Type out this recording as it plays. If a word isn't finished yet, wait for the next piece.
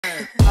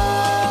So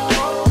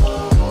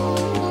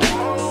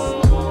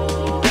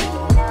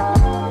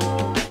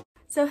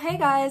hey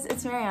guys,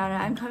 it's Mariana.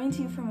 I'm coming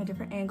to you from a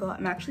different angle.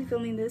 I'm actually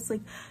filming this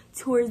like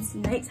towards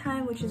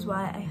nighttime, which is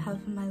why I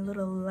have my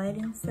little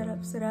lighting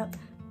setup set up.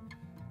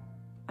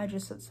 I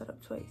just said set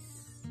up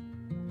twice.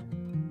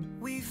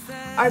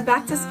 Our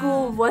back to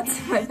school, what's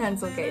in my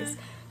pencil case?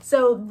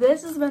 So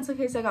this is a pencil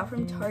case I got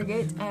from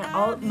Target,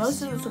 and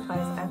most of the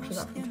supplies I actually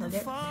got from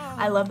Target.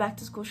 I love back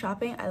to school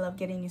shopping. I love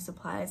getting new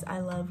supplies. I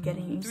love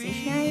getting new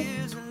stationery.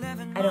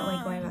 I don't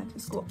like going back to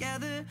school,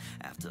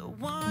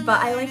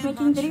 but I like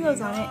making videos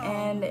on it,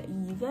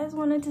 and you guys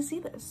wanted to see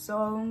this, so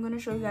I'm going to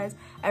show you guys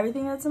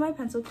everything that's in my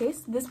pencil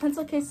case. This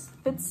pencil case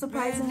fits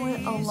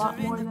surprisingly a lot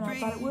more than I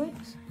thought it would.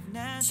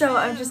 So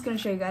I'm just going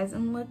to show you guys,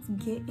 and let's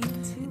get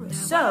into it.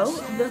 So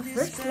the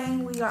first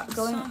thing we got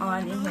going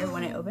on in here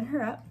when I open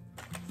her up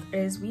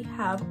is we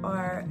have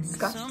our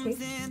Scotch tape.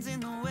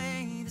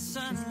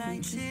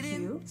 She's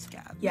cute.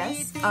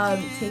 Yes,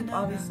 tape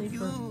obviously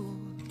for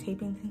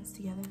taping things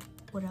together.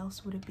 What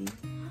else would it be?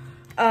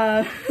 And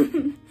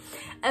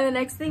the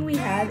next thing we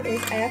have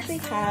is I actually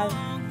have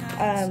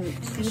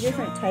 2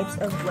 different types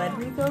of lead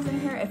refills in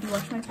here. If you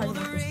watch my Target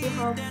Back to School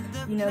haul,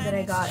 you know that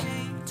I got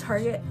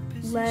Target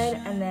lead,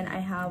 and then I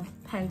have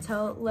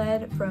Pentel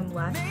lead from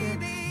last year.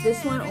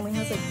 This one only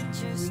has like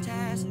 3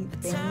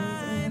 things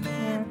in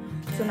here,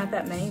 so not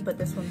that many, but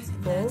this one's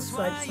full,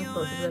 so I just have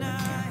both of them in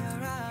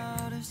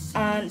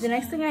here. The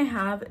next thing I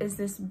have is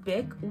this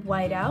Bic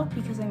whiteout,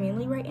 because I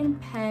mainly write in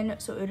pen,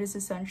 so it is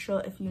essential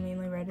if you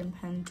mainly write in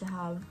pen to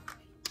have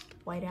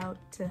whiteout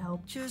to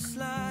help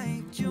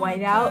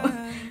whiteout.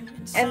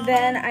 And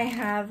then I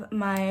have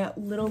my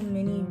little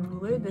mini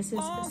ruler. This is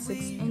a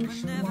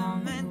 6-inch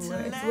long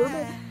ruler. It's a little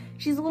bit,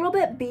 she's a little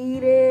bit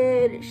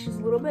beaded, she's a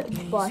little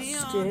bit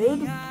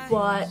busted,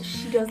 but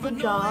she does the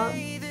job.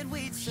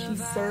 She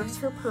serves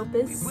her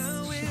purpose.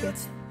 She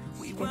gets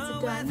it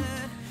done.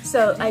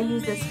 So I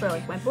use this for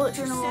like my bullet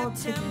journal,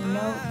 taking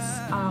notes,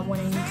 when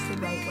I need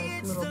to write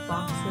like little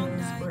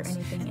boxes or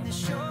anything in the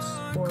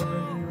notes, or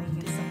reviewing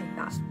and stuff like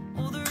that.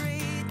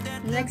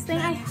 The next thing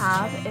I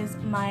have is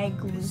my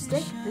glue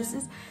stick. This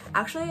is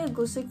actually a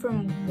glue stick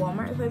from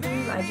Walmart, if I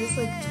believe. I just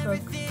like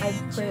I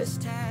put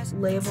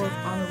labels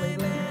on the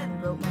labeling and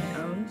then wrote my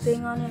own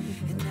thing on it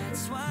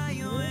because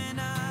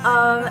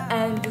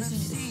and this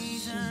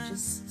is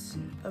just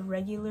a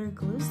regular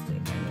glue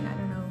stick. I mean, I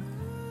don't know,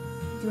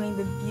 doing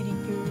the beauty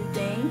guru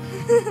thing.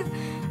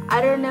 I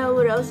don't know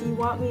what else you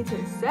want me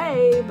to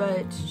say,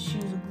 but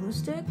she's a glue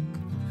stick.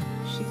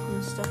 She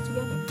glues stuff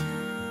together.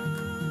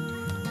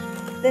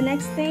 The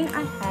next thing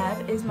I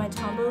have is my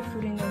Tombow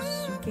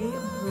Furinosuke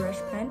brush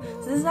pen.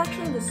 So this is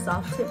actually the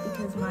soft tip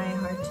because my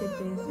hard tip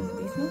is in the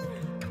basement.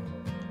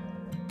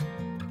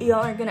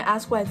 Y'all are gonna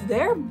ask why it's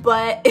there,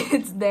 but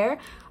it's there.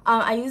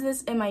 I use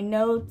this in my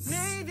notes,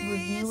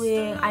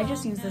 reviewing. I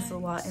just use this a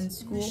lot in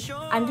school.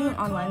 I'm doing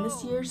online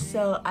this year,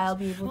 so I'll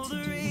be able to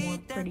do more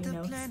pretty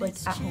notes like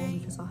at home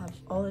because I'll have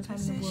all the time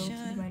in the world to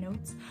do my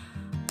notes.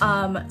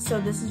 So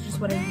this is just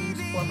what I use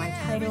for my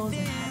titles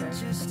and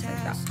headers and things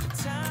like that.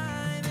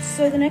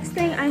 So the next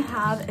thing I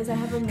have is I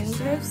have a mini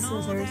pair of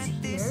scissors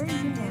here,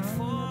 you know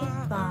the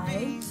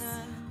vibes.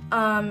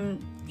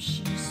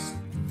 She's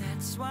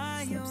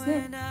snip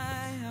snip.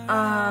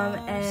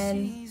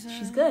 And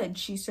she's good.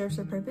 She serves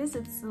her purpose.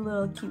 It's a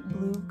little cute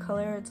blue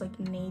color. It's like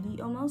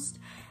navy almost.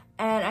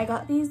 And I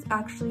got these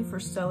actually for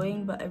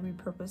sewing, but I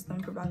repurposed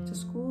them for back to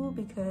school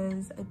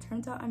because it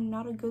turns out I'm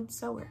not a good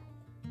sewer.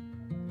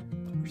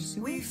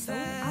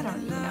 I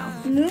don't even know.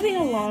 Moving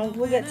along,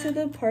 we'll get to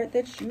the part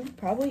that you've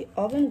probably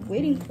all been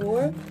waiting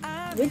for,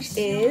 which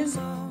is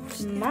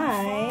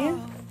my,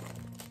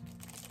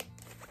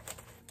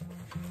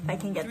 I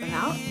can get them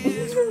out.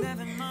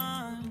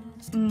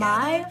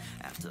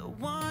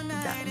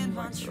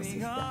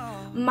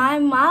 My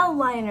mile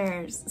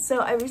liners.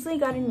 So I recently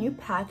got a new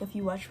pack. If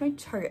you watch my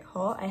Target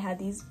haul, I had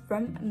these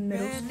from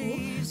middle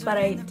school, but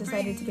I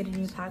decided to get a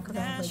new pack because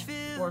I have like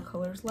 4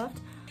 colors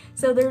left.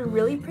 So they're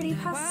really pretty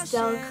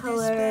pastel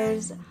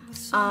colors.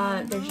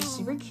 They're just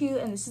super cute,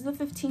 and this is the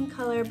 15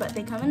 color, but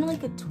they come in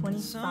like a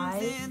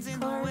 25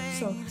 color.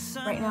 So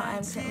right now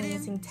I'm currently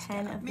using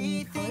 10 of the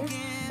new colors,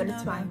 but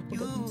it's fine. We'll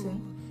get them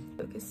soon.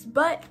 Focus,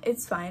 but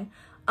it's fine.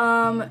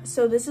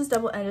 So this is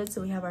double-ended,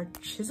 so we have our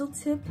chisel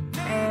tip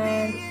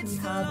and we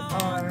have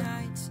our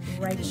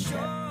writing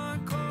tip,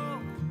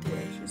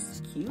 which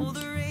is cute.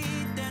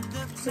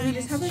 So we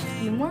just have a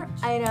few more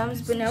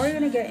items, but now we're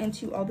gonna get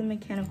into all the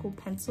mechanical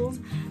pencils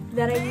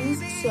that I use.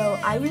 So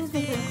I use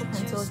mechanical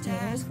pencils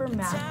mainly for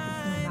math,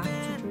 because my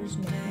math teachers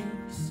make me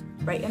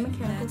write in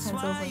mechanical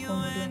pencils, like when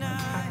we're doing like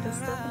practice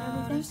stuff and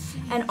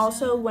everything. And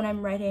also when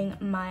I'm writing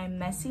my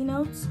messy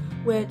notes,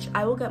 which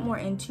I will get more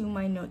into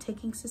my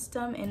note-taking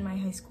system in my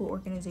high school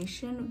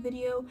organization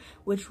video,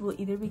 which will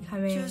either be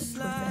coming towards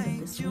the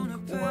end of this week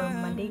or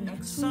Monday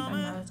next week.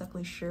 I'm not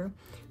exactly sure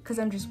because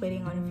I'm just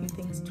waiting on a few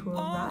things to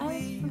arrive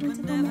for me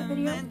to film that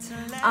video.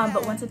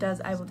 But once it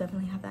does, I will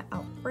definitely have that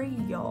out for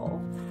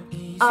y'all.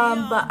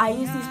 But I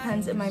use these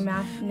pens in my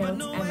math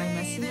notes and my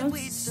messy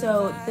notes.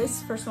 So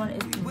this first one is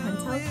the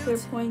Pentel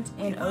Clearpoint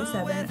in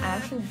 07. I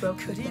actually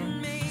broke the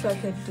pen so I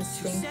could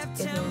distinct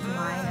if it was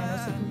mine. I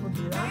know some people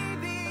do that.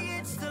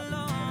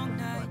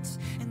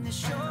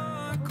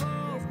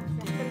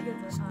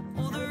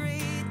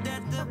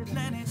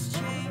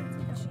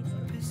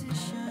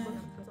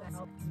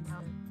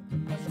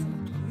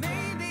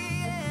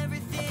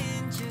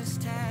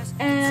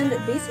 And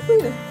basically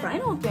the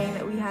final thing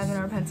that we have in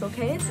our pencil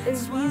case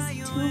is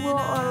these two little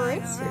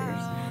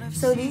erasers.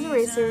 So these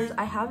erasers,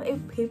 I have a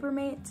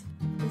Papermate,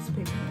 this is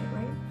Papermate,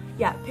 right?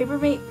 Yeah,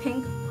 Papermate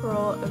Pink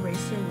Pearl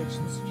Eraser, which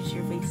this is just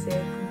your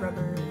basic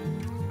rubber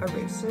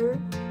eraser.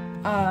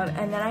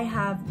 And then I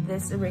have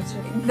this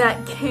eraser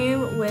that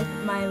came with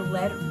my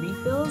lead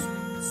refills.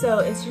 So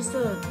it's just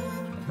a, if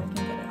I can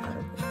get it out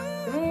of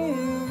the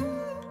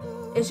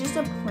thing, it's just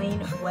a plain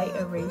white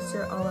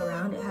eraser all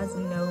around. It has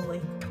no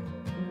like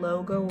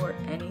logo or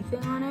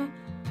anything on it,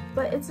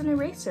 but it's an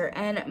eraser.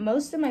 And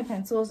most of my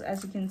pencils,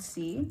 as you can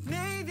see,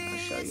 I'll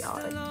show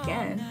y'all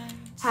again,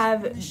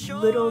 have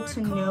little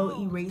to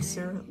no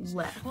eraser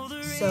left.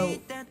 So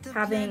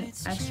having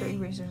extra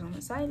erasers on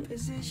the side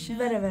is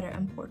very, very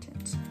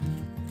important.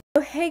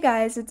 So hey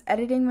guys, it's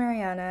Editing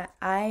Mariana.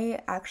 I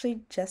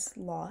actually just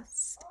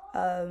lost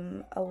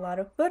a lot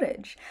of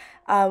footage,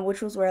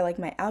 which was where like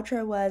my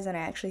outro was, and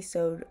I actually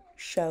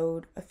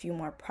showed a few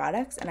more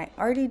products, and I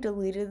already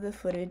deleted the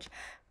footage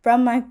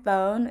from my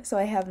phone, so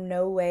I have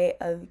no way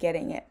of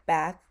getting it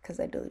back because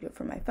I deleted it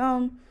from my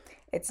phone.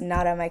 It's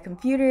not on my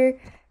computer,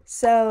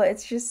 so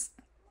it's just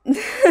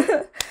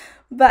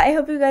but I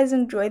hope you guys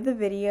enjoyed the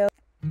video,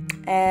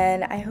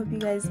 and I hope you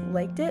guys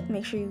liked it.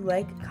 Make sure you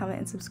like, comment,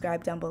 and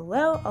subscribe down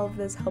below. All of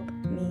this helps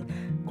me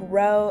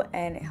grow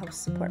and it helps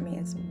support me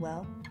as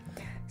well.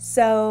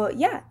 So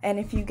yeah, and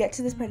if you get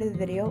to this part of the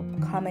video,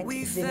 comment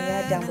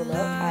Zinnia down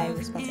below. I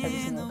respond to every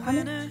single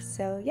comment.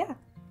 So yeah,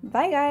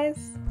 bye guys.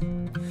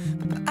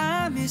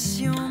 I miss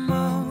you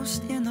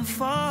most in the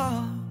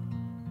fall.